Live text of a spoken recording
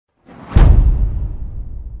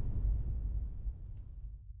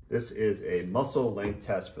This is a muscle length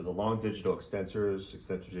test for the long digital extensors,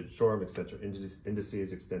 extensor digitorum, extensor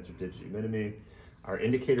indices, extensor digiti minimi. Our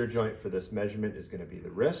indicator joint for this measurement is going to be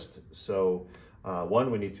the wrist. So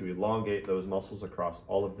one, we need to elongate those muscles across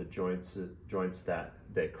all of the joints that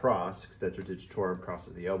they cross. Extensor digitorum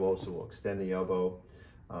crosses the elbow, so we'll extend the elbow.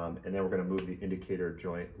 And then we're going to move the indicator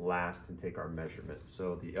joint last and take our measurement.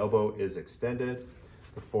 So the elbow is extended,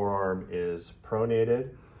 the forearm is pronated.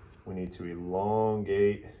 We need to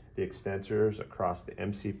elongate the extensors across the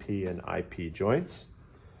MCP and IP joints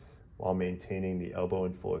while maintaining the elbow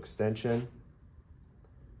in full extension.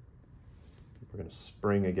 We're going to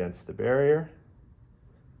spring against the barrier.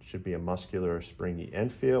 It should be a muscular springy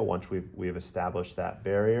end feel. Once we've established that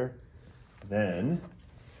barrier, then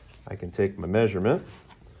I can take my measurement.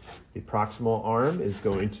 The proximal arm is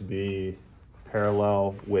going to be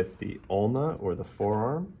parallel with the ulna or the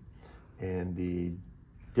forearm, and the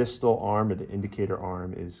distal arm or the indicator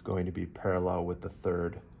arm is going to be parallel with the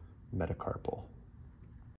third metacarpal.